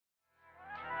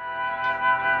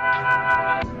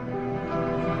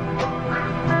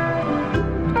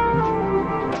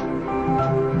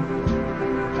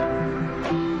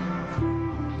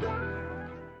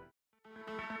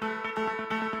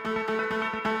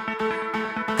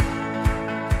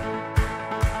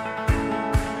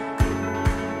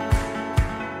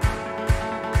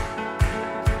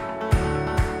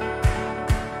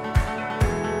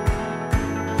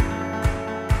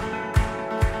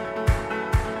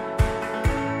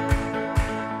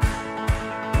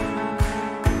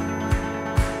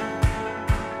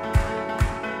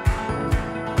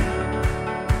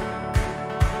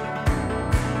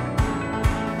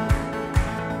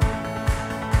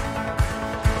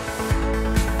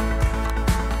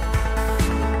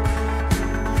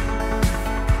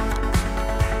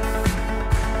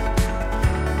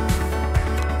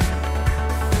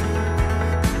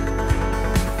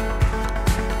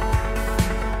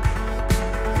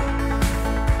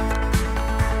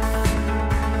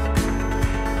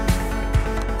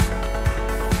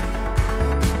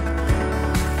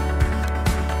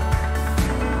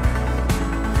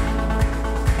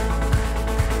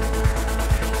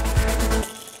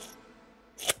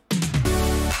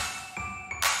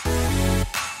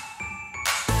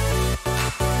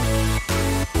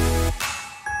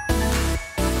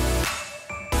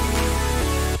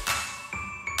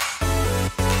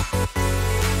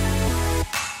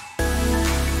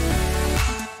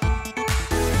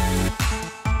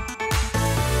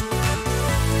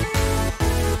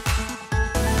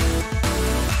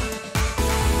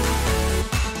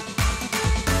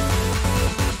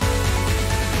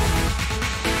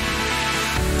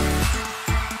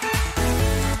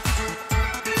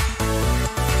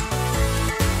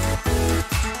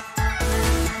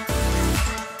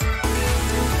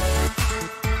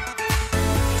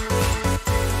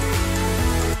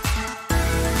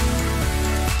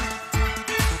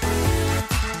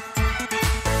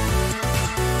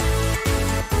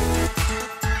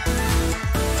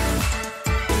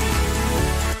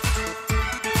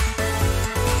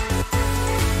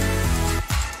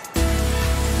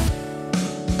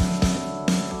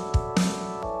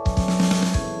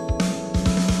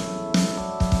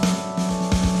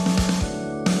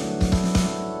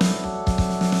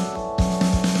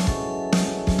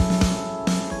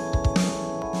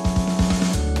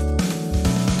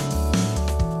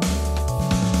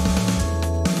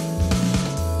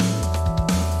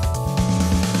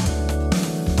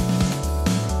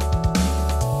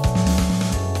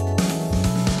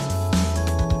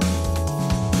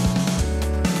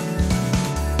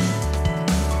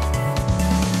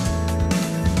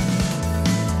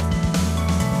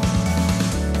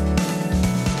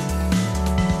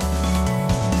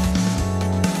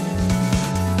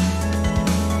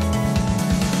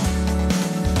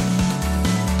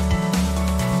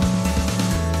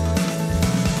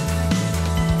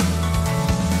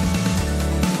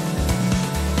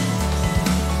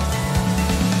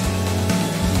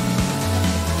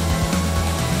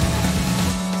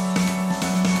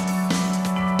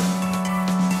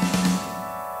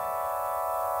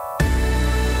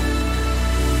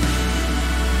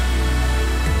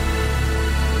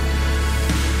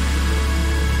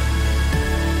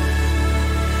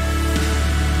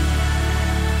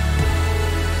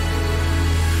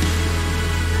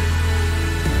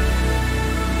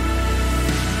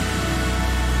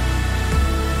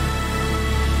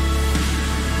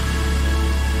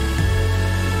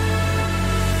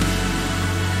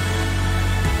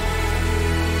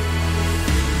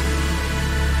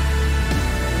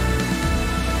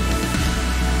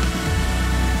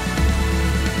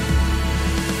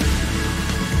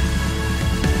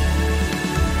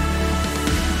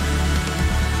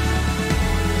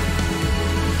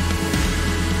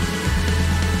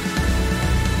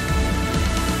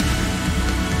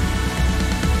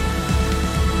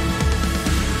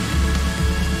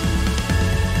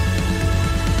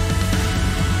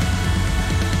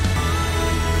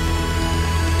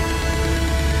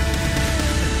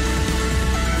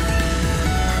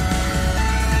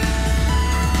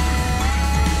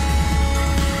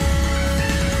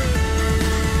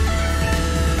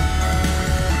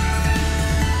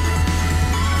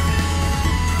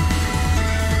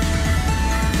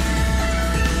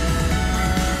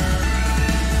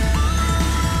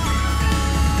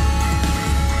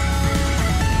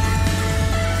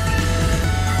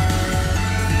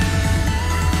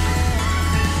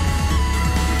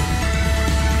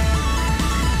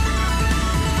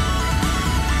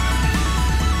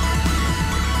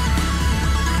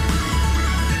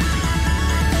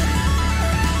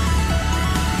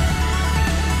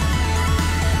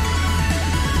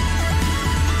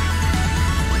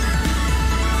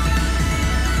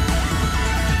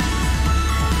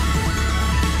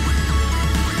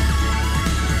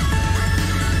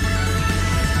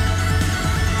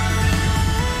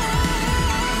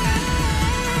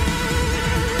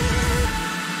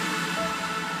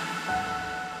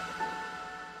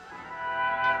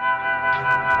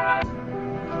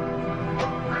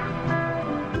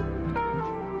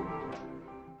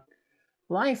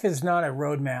Life is not a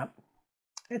roadmap.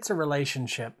 It's a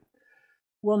relationship.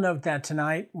 We'll note that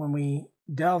tonight when we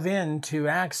delve into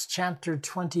Acts chapter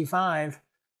 25.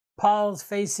 Paul's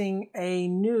facing a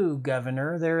new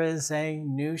governor. There is a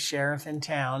new sheriff in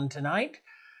town tonight,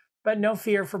 but no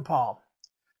fear for Paul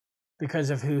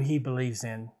because of who he believes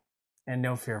in, and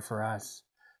no fear for us.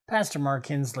 Pastor Mark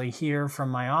Hensley here from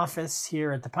my office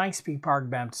here at the Pikes Park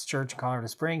Baptist Church in Colorado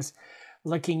Springs,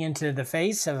 looking into the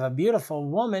face of a beautiful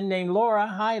woman named Laura.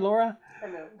 Hi, Laura.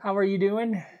 Hello. How are you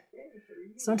doing?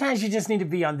 Sometimes you just need to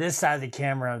be on this side of the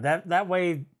camera. That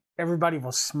way everybody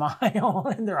will smile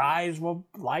and their eyes will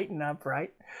lighten up,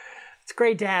 right? It's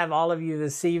great to have all of you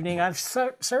this evening. I've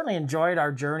certainly enjoyed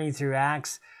our journey through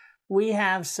Acts. We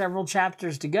have several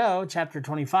chapters to go, chapter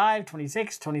 25,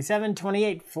 26, 27,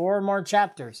 28, 4 more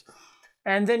chapters.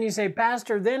 And then you say,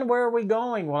 Pastor, then where are we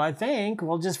going? Well, I think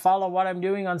we'll just follow what I'm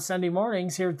doing on Sunday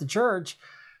mornings here at the church.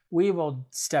 We will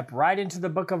step right into the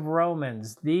book of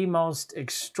Romans, the most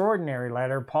extraordinary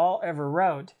letter Paul ever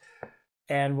wrote.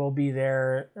 And we'll be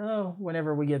there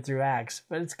whenever we get through Acts.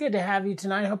 But it's good to have you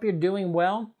tonight. I hope you're doing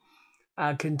well.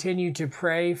 Continue to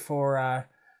pray for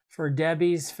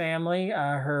Debbie's family.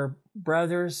 Her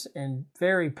brother's in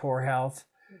very poor health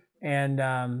and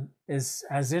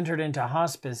has entered into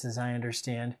hospice, as I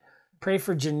understand. Pray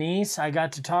for Janice. I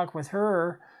got to talk with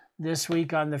her this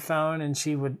week on the phone, and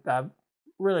she would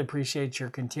really appreciate your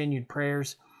continued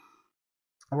prayers.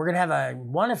 We're going to have a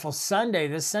wonderful Sunday.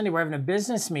 This Sunday, we're having a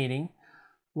business meeting.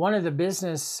 One of the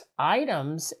business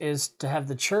items is to have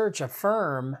the church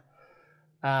affirm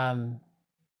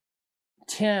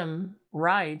Tim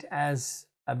Wright as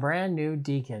a brand new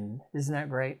deacon. Isn't that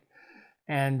great?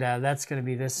 And that's going to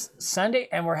be this Sunday.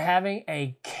 And we're having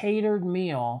a catered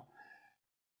meal.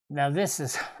 Now, this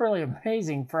is really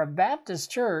amazing. For a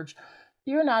Baptist church,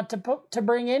 you're not to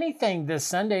bring anything this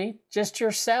Sunday, just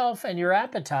yourself and your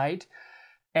appetite.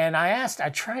 And I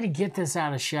tried to get this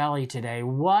out of Shelley today.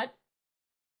 What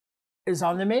is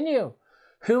on the menu?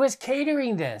 Who is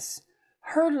catering this?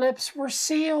 Her lips were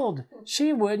sealed.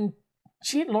 She wouldn't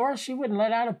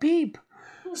let out a peep.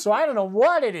 So I don't know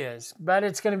what it is, but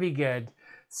it's going to be good.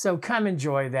 So come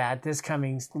enjoy that this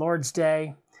coming Lord's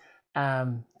Day.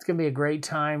 It's going to be a great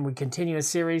time. We continue a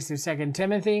series through 2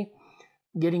 Timothy,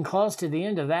 getting close to the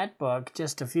end of that book,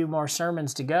 just a few more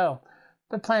sermons to go.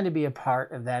 But plan to be a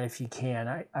part of that if you can.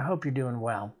 I hope you're doing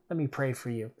well. Let me pray for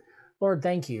you. Lord,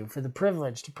 thank you for the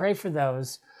privilege to pray for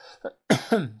those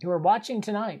who are watching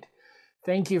tonight.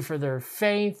 Thank you for their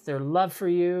faith, their love for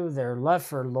you, their love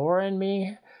for Laura and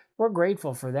me. We're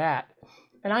grateful for that.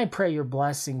 And I pray your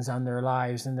blessings on their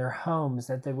lives and their homes,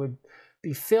 that they would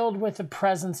be filled with the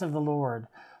presence of the Lord.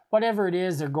 Whatever it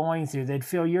is they're going through, they'd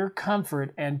feel your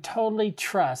comfort and totally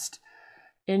trust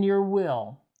in your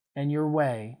will and your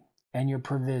way and your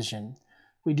provision.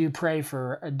 We do pray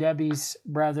for Debbie's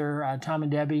brother, Tom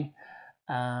and Debbie,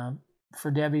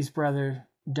 for Debbie's brother,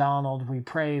 Donald. We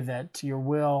pray that your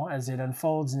will, as it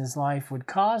unfolds in his life, would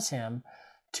cause him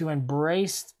to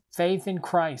embrace faith in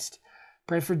Christ.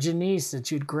 Pray for Janice, that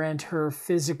you'd grant her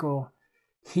physical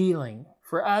healing.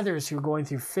 For others who are going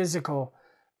through physical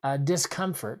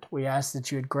discomfort, we ask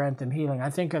that you would grant them healing. I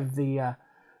think of the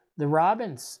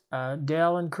Robins,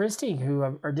 Dale and Christy, who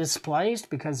are displaced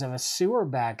because of a sewer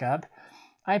backup.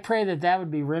 I pray that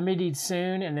would be remedied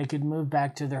soon and they could move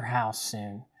back to their house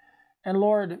soon. And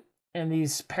Lord, in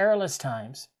these perilous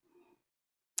times,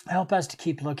 help us to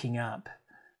keep looking up,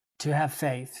 to have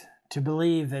faith, to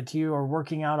believe that you are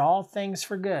working out all things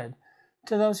for good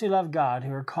to those who love God,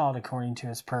 who are called according to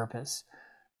his purpose.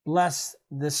 Bless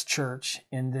this church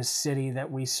in this city that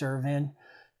we serve in.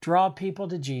 Draw people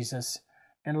to Jesus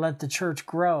and let the church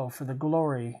grow for the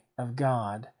glory of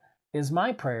God, is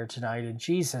my prayer tonight in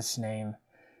Jesus' name.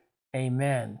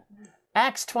 Amen.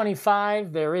 Acts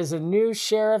 25, there is a new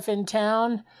sheriff in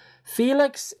town.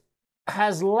 Felix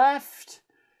has left,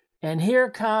 and here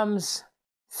comes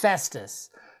Festus.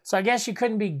 So I guess you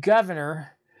couldn't be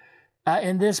governor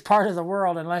in this part of the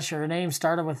world unless your name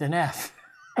started with an F.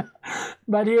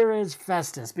 But here is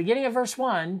Festus. Beginning of verse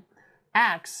 1,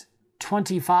 Acts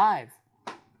 25.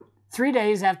 3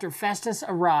 days after Festus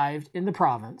arrived in the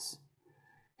province,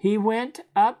 he went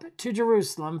up to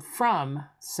Jerusalem from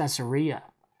Caesarea.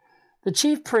 The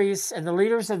chief priests and the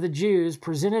leaders of the Jews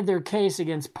presented their case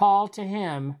against Paul to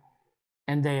him,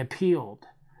 and they appealed.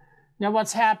 Now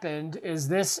what's happened is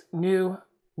this new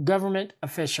government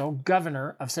official,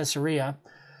 governor of Caesarea,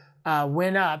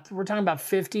 went up. We're talking about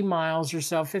 50 miles or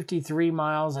so, 53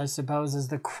 miles, I suppose, as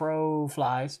the crow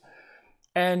flies.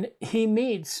 And he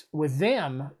meets with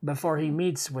them before he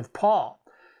meets with Paul.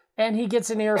 And he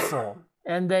gets an earful.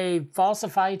 And they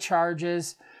falsify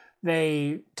charges.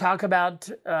 They talk about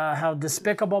how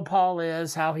despicable Paul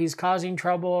is, how he's causing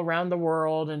trouble around the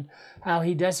world, and how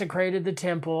he desecrated the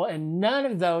temple. And none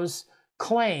of those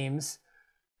claims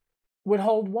would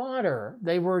hold water.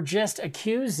 They were just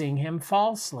accusing him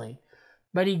falsely.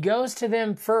 But he goes to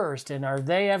them first, and are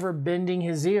they ever bending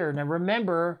his ear? Now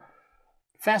remember,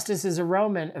 Festus is a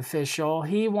Roman official.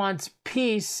 He wants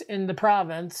peace in the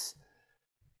province,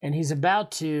 and he's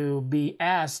about to be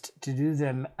asked to do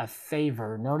them a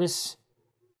favor. Notice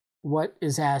what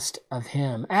is asked of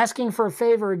him. Asking for a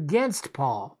favor against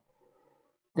Paul,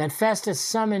 that Festus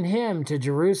summon him to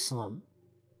Jerusalem.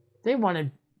 They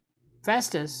wanted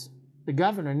Festus, the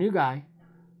governor, new guy,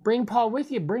 bring Paul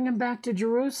with you, bring him back to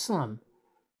Jerusalem,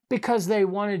 because they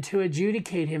wanted to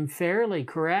adjudicate him fairly,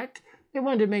 correct? They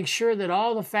wanted to make sure that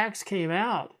all the facts came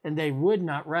out and they would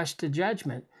not rush to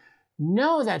judgment.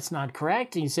 No, that's not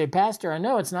correct. And you say, Pastor, I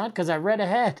know it's not because I read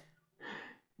ahead.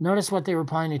 Notice what they were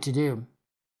planning to do.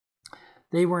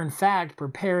 They were, in fact,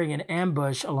 preparing an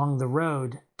ambush along the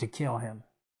road to kill him.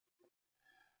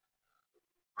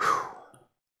 Whew.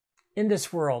 In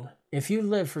this world, if you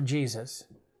live for Jesus,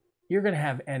 you're going to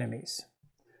have enemies.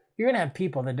 You're going to have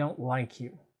people that don't like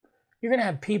you. You're going to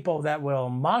have people that will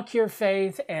mock your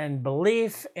faith and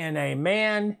belief in a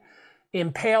man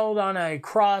impaled on a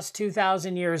cross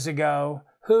 2,000 years ago,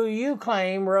 who you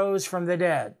claim rose from the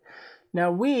dead.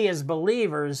 Now, we as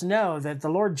believers know that the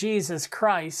Lord Jesus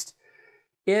Christ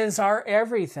is our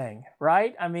everything,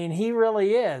 right? I mean, he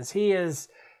really is. He is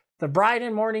the bright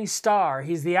and morning star.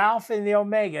 He's the Alpha and the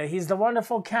Omega. He's the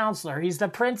wonderful counselor. He's the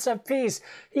Prince of Peace.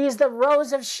 He's the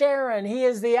Rose of Sharon. He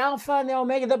is the Alpha and the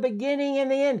Omega, the beginning and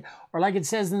the end. Or like it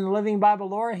says in the Living Bible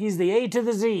lore, he's the A to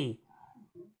the Z.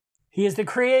 He is the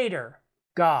Creator,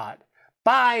 God.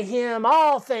 By him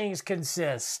all things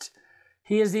consist.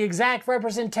 He is the exact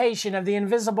representation of the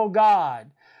invisible God.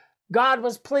 God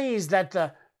was pleased that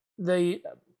the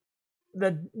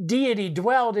deity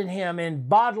dwelled in him in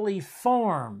bodily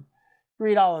form.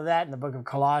 Read all of that in the book of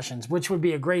Colossians, which would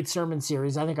be a great sermon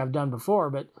series I think I've done before,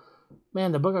 but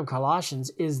man, the book of Colossians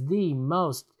is the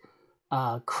most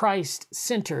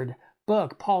Christ-centered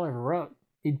book Paul ever wrote.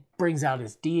 He brings out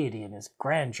his deity and his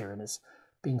grandeur and his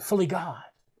being fully God.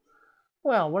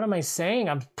 Well, what am I saying?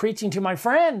 I'm preaching to my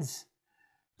friends,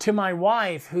 to my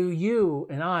wife, who you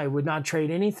and I would not trade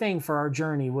anything for our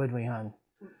journey, would we, hon?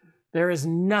 There is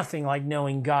nothing like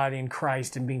knowing God in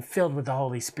Christ and being filled with the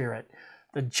Holy Spirit.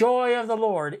 The joy of the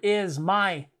Lord is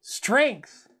my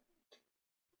strength.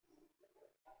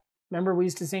 Remember we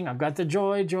used to sing, I've got the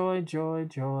joy, joy, joy,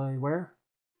 joy. Where?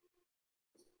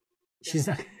 She's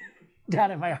not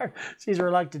down in my heart. She's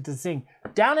reluctant to sing.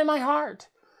 Down in my heart.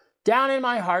 Down in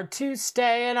my heart to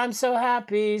stay, and I'm so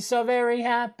happy, so very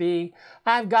happy.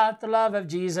 I've got the love of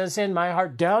Jesus in my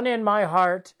heart, down in my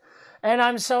heart. And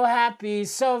I'm so happy,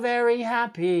 so very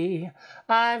happy.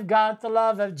 I've got the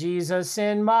love of Jesus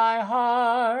in my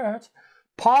heart.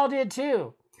 Paul did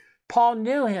too. Paul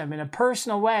knew him in a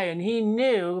personal way, and he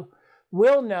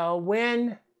will know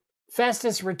when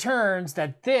Festus returns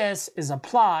that this is a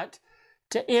plot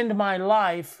to end my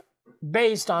life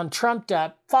based on trumped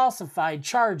up, falsified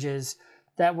charges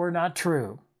that were not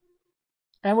true.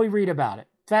 And we read about it.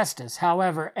 Festus,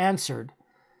 however, answered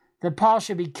that Paul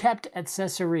should be kept at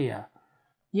Caesarea.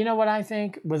 You know what I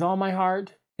think? With all my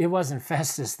heart, it wasn't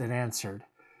Festus that answered.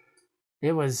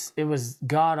 It was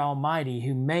God Almighty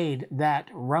who made that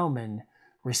Roman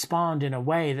respond in a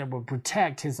way that would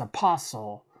protect his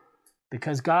apostle,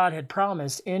 because God had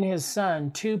promised in his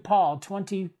son to Paul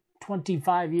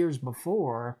 25 years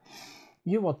before,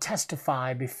 you will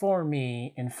testify before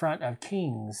me in front of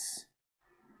kings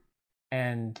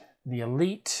and the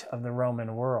elite of the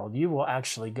Roman world. You will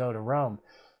actually go to Rome.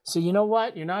 So you know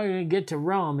what? You're not going to get to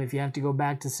Rome if you have to go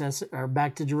back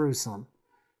to Jerusalem.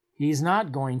 He's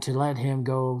not going to let him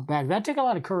go back. That took a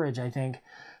lot of courage, I think,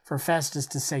 for Festus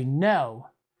to say no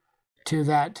to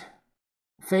that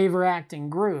favor-acting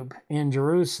group in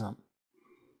Jerusalem.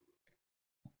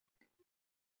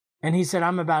 And he said,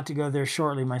 I'm about to go there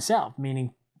shortly myself,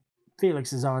 meaning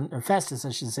Festus,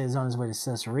 I should say, is on his way to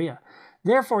Caesarea.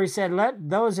 Therefore, he said, let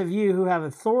those of you who have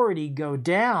authority go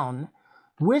down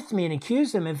with me and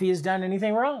accuse him if he has done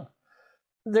anything wrong.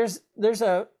 There's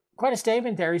quite a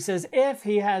statement there. He says, if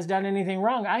he has done anything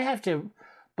wrong, I have to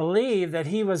believe that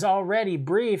he was already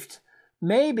briefed,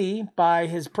 maybe by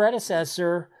his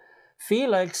predecessor,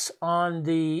 Felix, on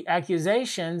the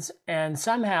accusations, and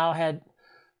somehow had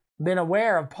been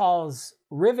aware of Paul's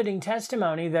riveting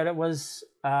testimony that it was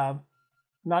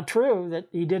not true, that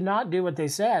he did not do what they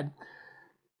said,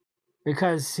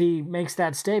 because he makes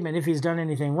that statement, if he's done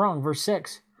anything wrong. Verse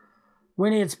 6,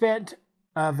 when he had spent,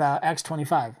 of Acts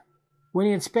 25, When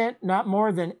he had spent not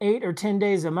more than 8 or 10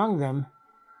 days among them,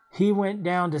 he went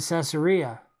down to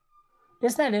Caesarea.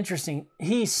 Isn't that interesting?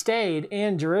 He stayed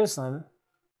in Jerusalem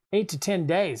 8 to 10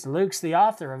 days. Luke's the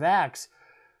author of Acts.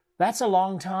 That's a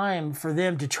long time for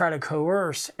them to try to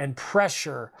coerce and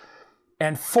pressure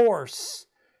and force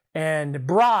and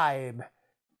bribe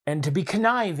and to be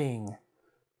conniving.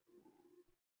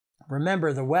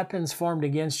 Remember, the weapons formed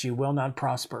against you will not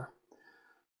prosper.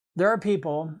 There are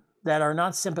people that are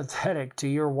not sympathetic to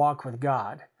your walk with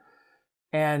God.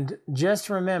 And just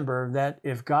remember that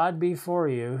if God be for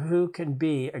you, who can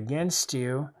be against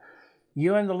you?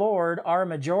 You and the Lord are a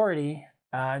majority.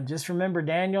 Just remember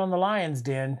Daniel in the lion's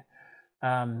den.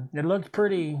 It looked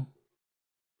pretty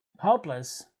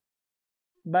hopeless,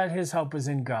 but his hope was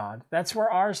in God. That's where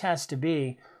ours has to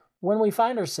be when we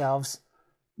find ourselves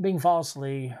being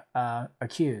falsely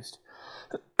accused.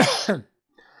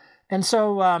 And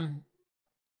so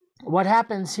what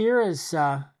happens here is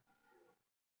the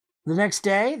next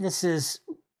day, this is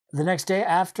the next day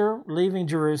after leaving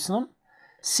Jerusalem,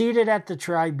 seated at the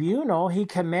tribunal, he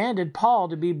commanded Paul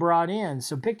to be brought in.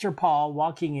 So picture Paul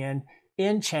walking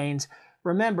in chains.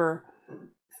 Remember,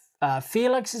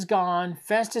 Felix is gone,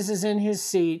 Festus is in his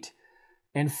seat,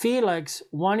 and Felix,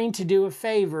 wanting to do a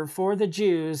favor for the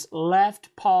Jews,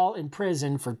 left Paul in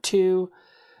prison for 2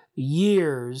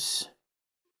 years,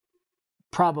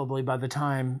 probably by the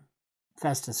time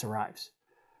Festus arrives.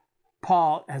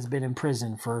 Paul has been in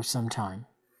prison for some time.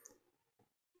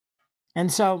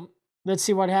 And so, let's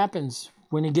see what happens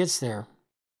when he gets there.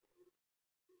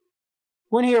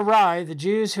 When he arrived, the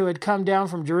Jews who had come down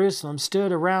from Jerusalem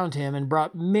stood around him and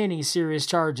brought many serious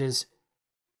charges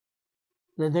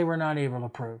that they were not able to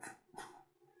prove.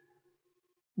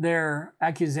 Their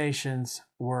accusations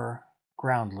were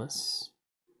groundless.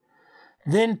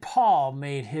 Then Paul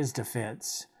made his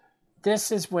defense.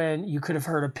 This is when you could have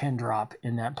heard a pin drop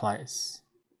in that place.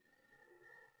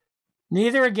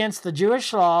 Neither against the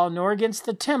Jewish law, nor against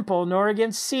the temple, nor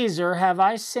against Caesar have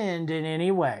I sinned in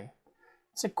any way.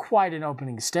 It's quite an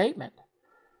opening statement.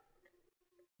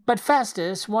 But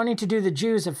Festus, wanting to do the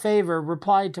Jews a favor,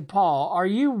 replied to Paul, "Are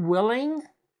you willing?"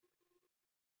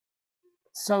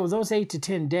 So those 8 to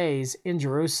 10 days in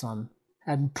Jerusalem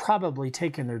had probably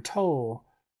taken their toll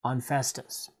on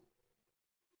Festus.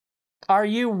 "Are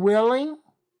you willing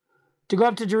to go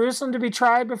up to Jerusalem to be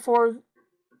tried before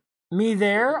me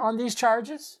there on these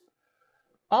charges?"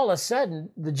 All of a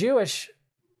sudden, the Jewish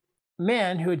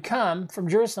men who had come from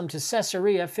Jerusalem to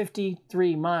Caesarea,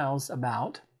 53 miles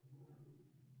about,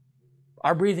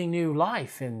 are breathing new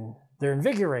life and they're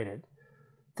invigorated.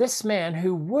 This man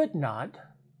who would not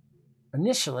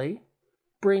initially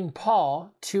bring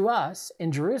Paul to us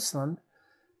in Jerusalem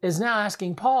is now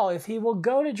asking Paul if he will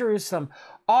go to Jerusalem.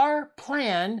 Our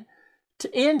plan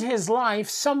to end his life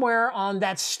somewhere on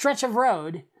that stretch of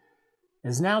road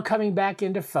is now coming back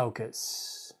into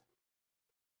focus.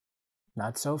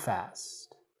 Not so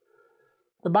fast.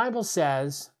 The Bible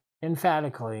says,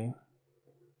 emphatically,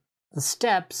 the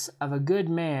steps of a good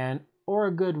man or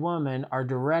a good woman are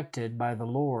directed by the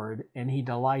Lord, and he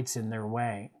delights in their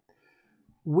way.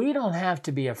 We don't have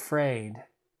to be afraid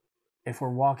if we're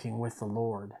walking with the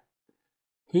Lord.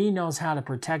 He knows how to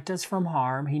protect us from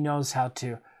harm. He knows how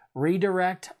to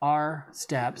redirect our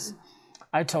steps.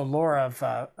 I told Laura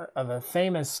of a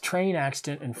famous train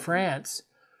accident in France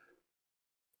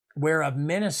where a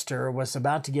minister was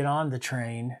about to get on the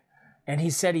train, and he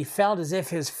said he felt as if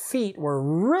his feet were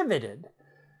riveted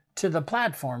to the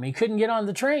platform. He couldn't get on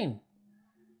the train.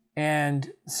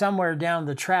 And somewhere down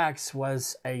the tracks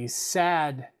was a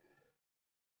sad,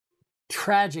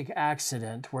 tragic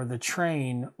accident where the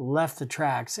train left the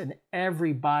tracks and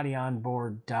everybody on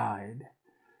board died.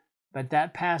 But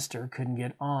that pastor couldn't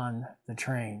get on the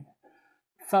train.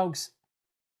 Folks,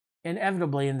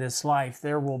 inevitably in this life,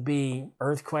 there will be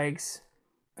earthquakes.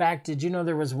 In fact, did you know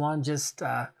there was one just,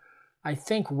 I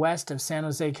think, west of San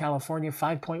Jose, California,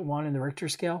 5.1 in the Richter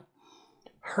scale?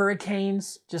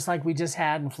 Hurricanes, just like we just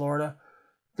had in Florida,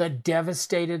 that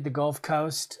devastated the Gulf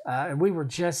Coast. And we were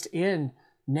just in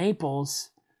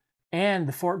Naples and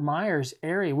the Fort Myers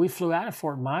area. We flew out of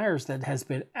Fort Myers that has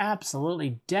been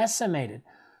absolutely decimated.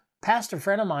 Pastor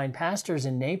friend of mine, pastors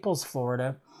in Naples,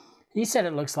 Florida, he said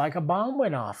it looks like a bomb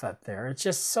went off up there. It's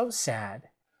just so sad.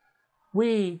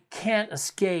 We can't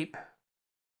escape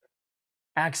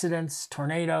accidents,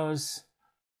 tornadoes,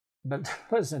 but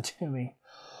listen to me.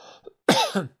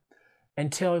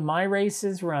 Until my race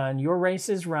is run, your race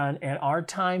is run, and our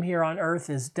time here on earth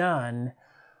is done,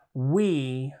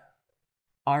 we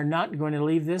are not going to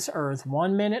leave this earth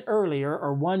 1 minute earlier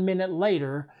or 1 minute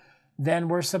later than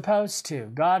we're supposed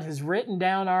to. God has written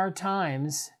down our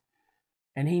times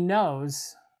and he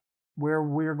knows where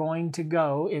we're going to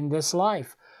go in this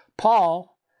life.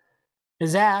 Paul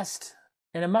is asked,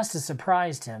 and it must have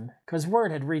surprised him, because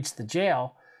word had reached the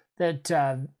jail that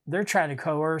they're trying to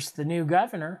coerce the new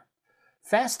governor,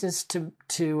 Festus, to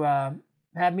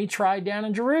have me tried down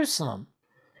in Jerusalem.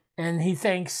 And he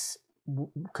thinks,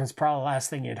 because probably the last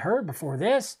thing he'd heard before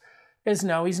this is,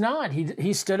 no, he's not.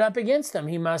 He stood up against them.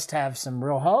 He must have some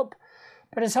real hope.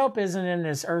 But his hope isn't in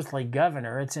this earthly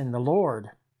governor. It's in the Lord.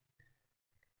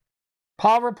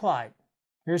 Paul replied.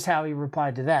 Here's how he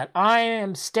replied to that. I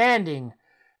am standing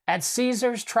at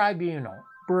Caesar's tribunal.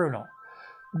 Brunal.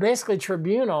 Basically,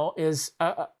 tribunal is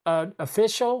an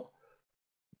official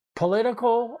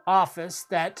political office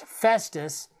that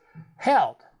Festus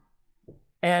held.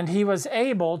 And he was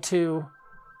able to,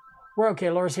 we're okay,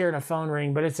 Laura's hearing a phone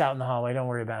ring, but it's out in the hallway. Don't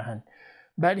worry about it, hon.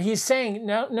 But he's saying,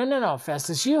 no,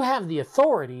 Festus, you have the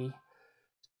authority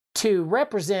to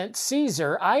represent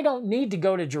Caesar. I don't need to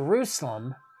go to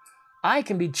Jerusalem. I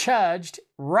can be judged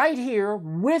right here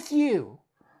with you.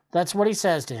 That's what he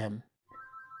says to him.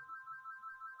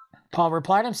 Paul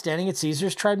replied, I'm standing at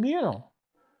Caesar's tribunal,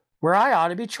 where I ought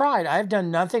to be tried. I have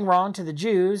done nothing wrong to the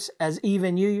Jews, as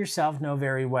even you yourself know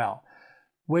very well.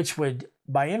 Which would,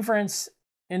 by inference,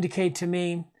 indicate to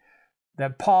me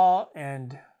that Paul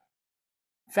and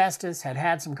Festus had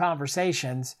had some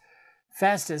conversations.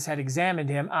 Festus had examined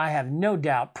him, I have no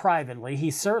doubt, privately.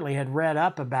 He certainly had read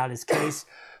up about his case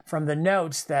from the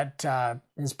notes that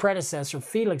his predecessor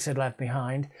Felix had left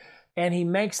behind. And he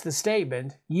makes the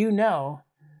statement, you know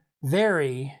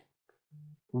very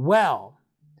well.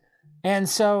 And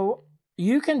so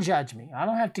you can judge me. I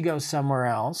don't have to go somewhere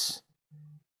else.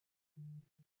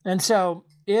 And so,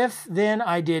 if then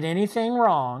I did anything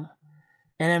wrong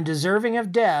and am deserving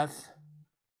of death,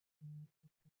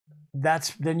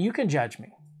 then you can judge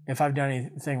me if I've done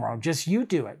anything wrong. Just you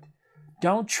do it.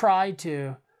 Don't try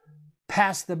to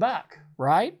pass the buck,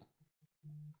 right?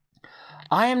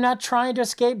 I am not trying to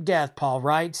escape death, Paul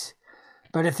writes,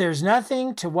 but if there's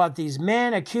nothing to what these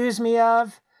men accuse me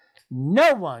of,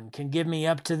 no one can give me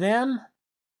up to them.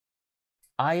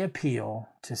 I appeal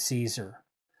to Caesar.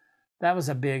 That was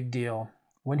a big deal.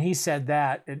 When he said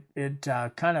that, it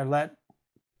kind of let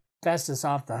Festus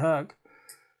off the hook.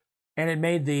 And it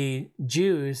made the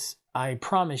Jews, I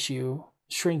promise you,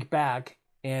 shrink back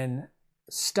in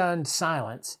stunned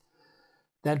silence.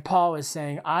 That Paul is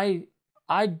saying, I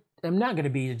am not going to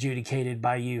be adjudicated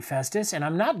by you, Festus, and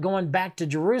I'm not going back to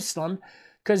Jerusalem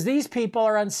because these people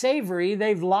are unsavory.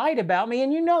 They've lied about me,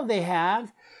 and you know they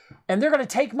have. And they're going to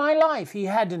take my life. He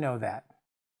had to know that.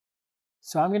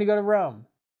 So I'm going to go to Rome.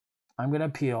 I'm going to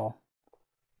appeal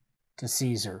to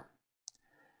Caesar.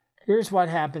 Here's what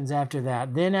happens after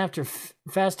that. Then after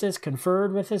Festus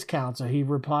conferred with his council, he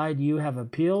replied, you have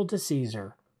appealed to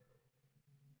Caesar.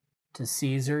 To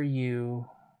Caesar you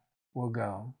will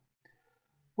go.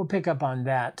 We'll pick up on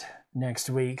that next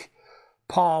week.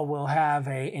 Paul will have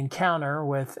an encounter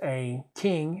with a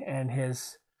king and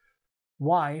his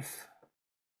wife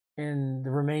in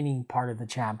the remaining part of the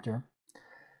chapter.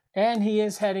 And he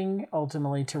is heading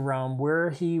ultimately to Rome, where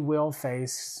he will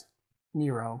face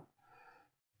Nero,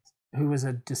 who was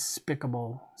a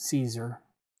despicable Caesar.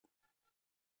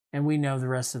 And we know the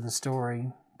rest of the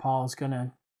story. Paul's going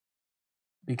to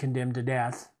be condemned to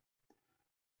death.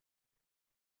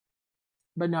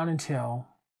 But not until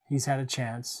he's had a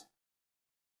chance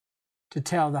to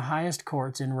tell the highest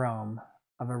courts in Rome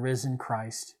of a risen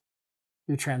Christ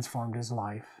who transformed his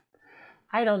life.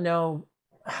 I don't know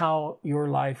how your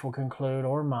life will conclude,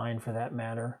 or mine for that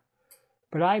matter.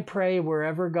 But I pray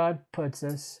wherever God puts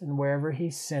us and wherever he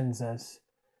sends us,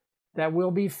 that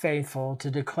we'll be faithful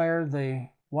to declare the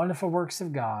wonderful works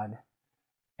of God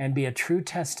and be a true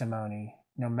testimony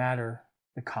no matter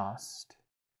the cost.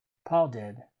 Paul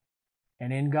did.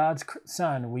 And in God's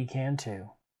Son, we can too.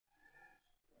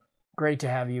 Great to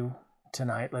have you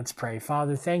tonight. Let's pray.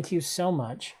 Father, thank you so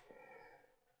much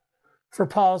for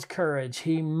Paul's courage.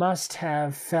 He must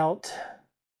have felt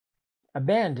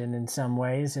abandoned in some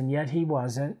ways, and yet he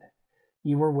wasn't.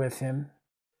 You were with him.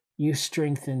 You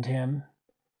strengthened him.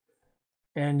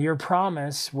 And your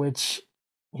promise, which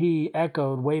he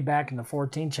echoed way back in the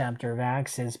 14th chapter of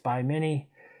Acts, is by many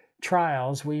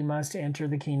trials we must enter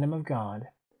the kingdom of God.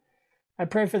 I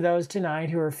pray for those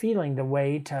tonight who are feeling the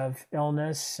weight of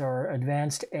illness or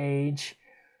advanced age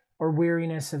or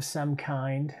weariness of some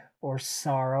kind, or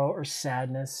sorrow or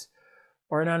sadness,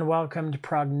 or an unwelcomed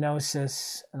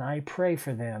prognosis. And I pray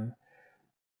for them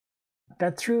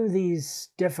that through these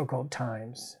difficult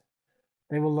times,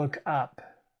 they will look up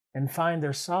and find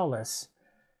their solace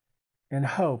and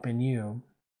hope in you.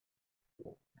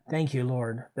 Thank you,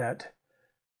 Lord, that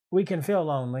We can feel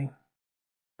lonely,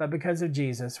 but because of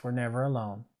Jesus, we're never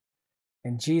alone.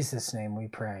 In Jesus' name we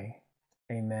pray.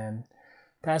 Amen.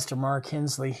 Pastor Mark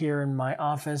Hensley here in my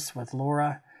office with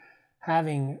Laura,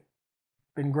 having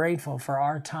been grateful for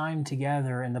our time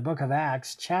together in the book of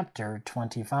Acts, chapter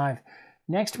 25.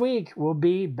 Next week, we'll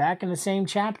be back in the same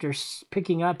chapter,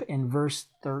 picking up in verse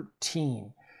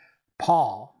 13.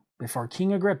 Paul, before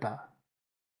King Agrippa,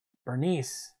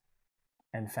 Bernice,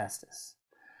 and Festus.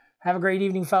 Have a great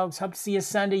evening, folks. Hope to see you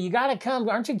Sunday. You got to come.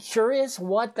 Aren't you curious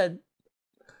what the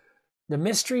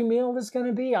mystery meal is going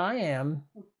to be? I am.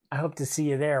 I hope to see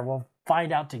you there. We'll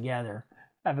find out together.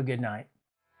 Have a good night.